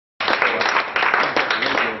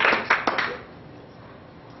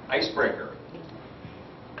Icebreaker.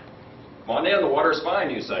 Come on in, the water's fine,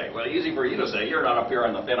 you say. Well, easy for you to say, you're not up here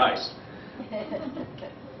on the thin ice.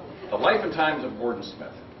 The life and times of Gordon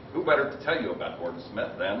Smith. Who better to tell you about Gordon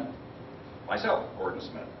Smith than myself, Gordon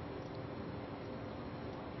Smith?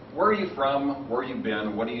 Where are you from? Where have you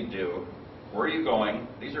been? What do you do? Where are you going?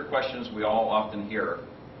 These are questions we all often hear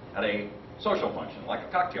at a social function, like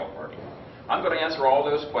a cocktail party. I'm going to answer all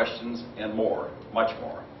those questions and more, much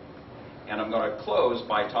more. And I'm going to close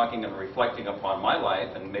by talking and reflecting upon my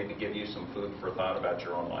life and maybe give you some food for thought about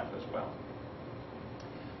your own life as well.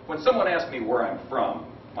 When someone asks me where I'm from,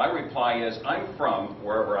 my reply is, I'm from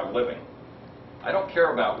wherever I'm living. I don't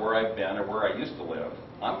care about where I've been or where I used to live.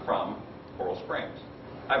 I'm from Coral Springs.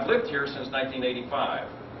 I've lived here since 1985.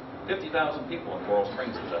 50,000 people in Coral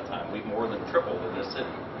Springs at that time. We've more than tripled in this city.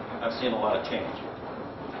 I've seen a lot of change.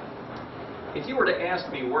 If you were to ask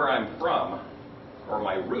me where I'm from, or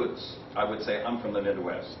my roots, I would say I'm from the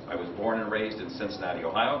Midwest. I was born and raised in Cincinnati,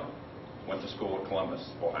 Ohio. Went to school at Columbus,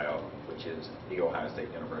 Ohio, which is the Ohio State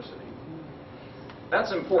University.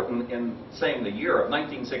 That's important in saying the year of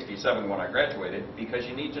 1967 when I graduated, because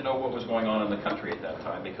you need to know what was going on in the country at that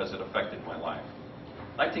time, because it affected my life.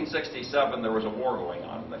 1967, there was a war going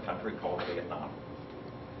on in the country called Vietnam.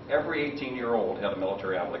 Every 18-year-old had a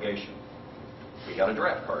military obligation. We had a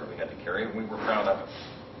draft card we had to carry, and we were proud of it.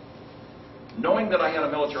 Knowing that I had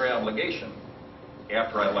a military obligation,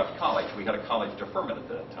 after I left college, we had a college deferment at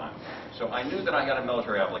that time. So I knew that I had a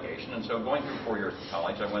military obligation, and so going through 4 years of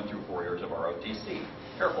college, I went through 4 years of ROTC,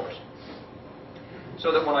 Air Force.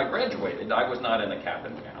 So that when I graduated, I was not in a cap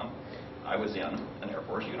and gown. I was in an Air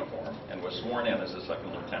Force uniform and was sworn in as a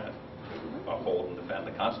second lieutenant to uphold and defend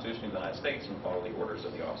the Constitution of the United States and follow the orders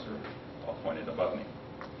of the officer appointed above me.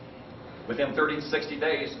 Within 30 to 60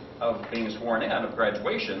 days of being sworn in, of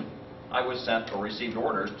graduation, I was sent or received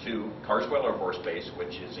orders to Carswell Air Force Base,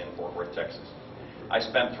 which is in Fort Worth, Texas. I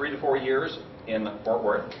spent 3 to 4 years in Fort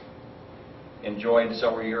Worth, enjoyed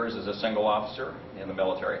several years as a single officer in the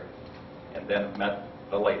military, and then met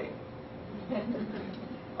the lady.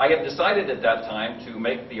 I had decided at that time to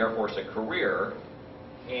make the Air Force a career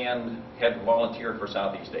and had volunteered for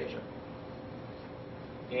Southeast Asia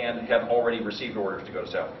and had already received orders to go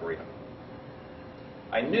to South Korea.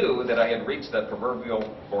 I knew that I had reached that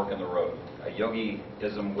proverbial fork in the road. A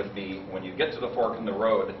yogi-ism would be, when you get to the fork in the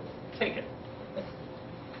road, take it.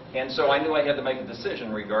 And so I knew I had to make a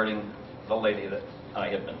decision regarding the lady that I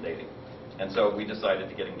had been dating. And so we decided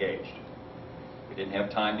to get engaged. We didn't have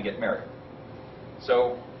time to get married.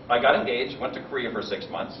 So I got engaged, went to Korea for 6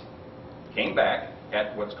 months, came back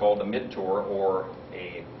at what's called a mid-tour, or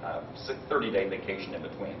a 30-day vacation in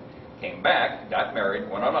between. Came back, got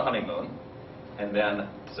married, went on a honeymoon, and then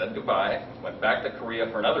said goodbye, went back to Korea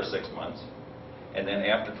for another 6 months, and then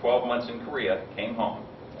after 12 months in Korea, came home.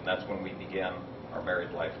 And that's when we began our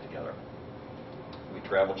married life together. We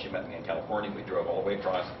traveled, she met me in California, we drove all the way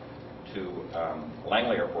across to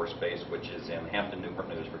Langley Air Force Base, which is in Hampton, Newport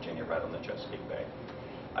News, Virginia, right on the Chesapeake Bay.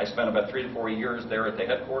 I spent about 3 to 4 years there at the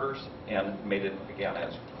headquarters and made it again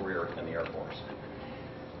as a career in the Air Force.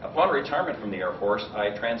 Upon retirement from the Air Force, I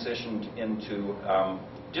transitioned into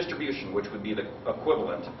distribution, which would be the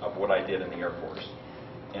equivalent of what I did in the Air Force,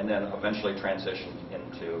 and then eventually transitioned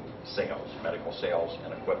into sales, medical sales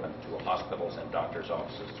and equipment to hospitals and doctors'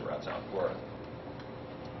 offices throughout South Florida.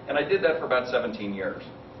 And I did that for about 17 years.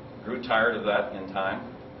 Grew tired of that in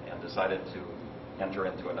time and decided to enter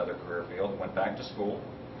into another career field. Went back to school,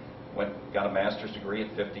 got a master's degree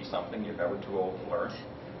at 50-something, you're never too old to learn.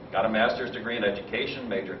 Got a master's degree in education,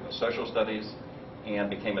 majored in social studies,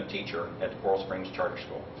 and became a teacher at Coral Springs Charter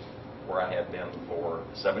School, where I had been for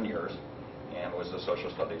 7 years and was the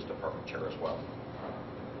social studies department chair as well.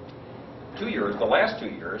 2 years, the last 2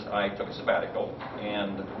 years, I took a sabbatical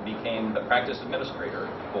and became the practice administrator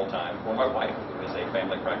full-time for my wife, who is a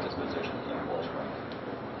family practice physician in Coral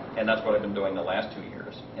Springs. And that's what I've been doing the last 2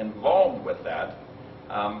 years. Involved with that,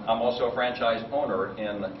 I'm also a franchise owner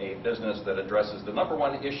in a business that addresses the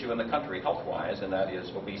 #1 issue in the country health-wise, and that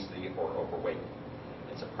is obesity or overweight.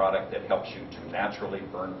 It's a product that helps you to naturally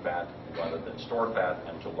burn fat rather than store fat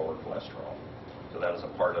and to lower cholesterol. So that is a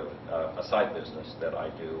part of a side business that I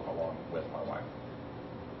do along with my wife.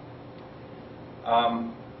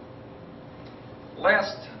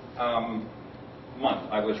 Last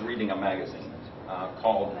month I was reading a magazine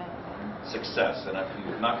called Success, and if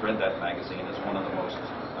you've not read that magazine, it's one of the most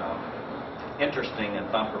interesting and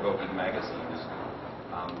thought-provoking magazines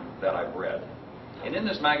that I've read. And in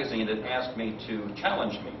this magazine, it asked me to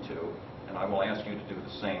challenge me to, and I will ask you to do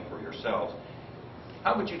the same for yourselves,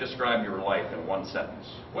 How would you describe your life in one sentence?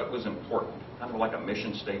 What was important? Kind of like a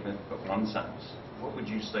mission statement, but one sentence. What would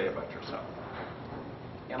you say about yourself?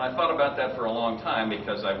 And I thought about that for a long time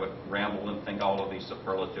because I would ramble and think all of these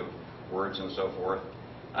superlative words and so forth.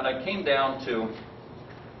 And I came down to,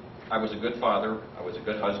 I was a good father, I was a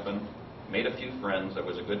good husband, made a few friends, I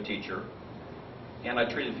was a good teacher, and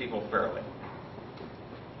I treated people fairly.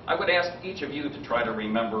 I would ask each of you to try to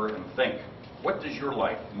remember and think, what does your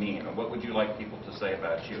life mean, and what would you like people to say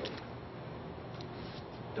about you?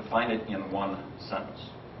 Define it in one sentence.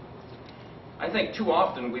 I think too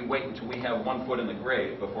often we wait until we have one foot in the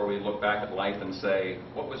grave before we look back at life and say,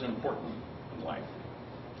 what was important in life?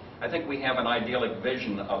 I think we have an idyllic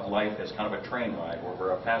vision of life as kind of a train ride where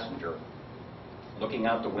we're a passenger looking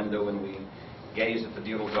out the window and we gaze at the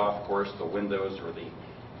beautiful golf course, the windows, or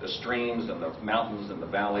the streams and the mountains and the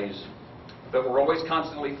valleys. But we're always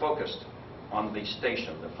constantly focused on the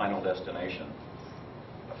station, the final destination.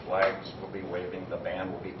 The flags will be waving, the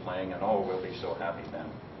band will be playing, and oh, we'll be so happy then.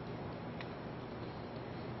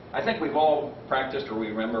 I think we've all practiced or we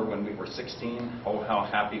remember when we were 16, oh, how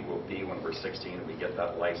happy we'll be when we're 16 and we get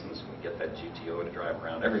that license and we get that GTO to drive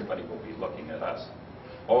around. Everybody will be looking at us.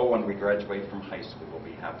 Oh, when we graduate from high school, we'll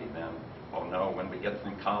be happy then. Oh no, when we get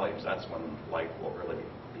from college, that's when life will really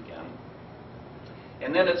begin.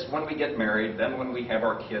 And then it's when we get married, then when we have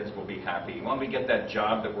our kids, we'll be happy. When we get that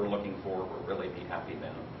job that we're looking for, we'll really be happy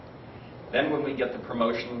then. Then when we get the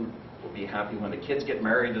promotion, we'll be happy. When the kids get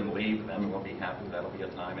married and leave, then we'll be happy. That'll be a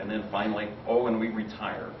time. And then finally, oh, when we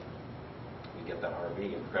retire, we get that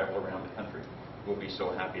RV and travel around the country. We'll be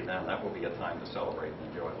so happy then. That will be a time to celebrate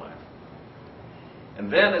and enjoy life.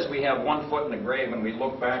 And then as we have one foot in the grave and we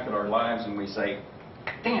look back at our lives and we say,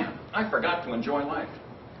 damn, I forgot to enjoy life.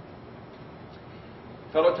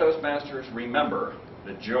 Fellow Toastmasters, remember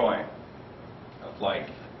the joy of life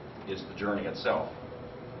is the journey itself.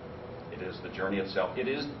 It is the journey itself. It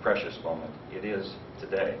is the precious moment. It is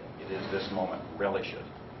today. It is this moment. Relish it,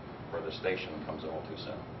 for the station comes all too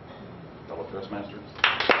soon. Fellow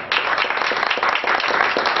Toastmasters.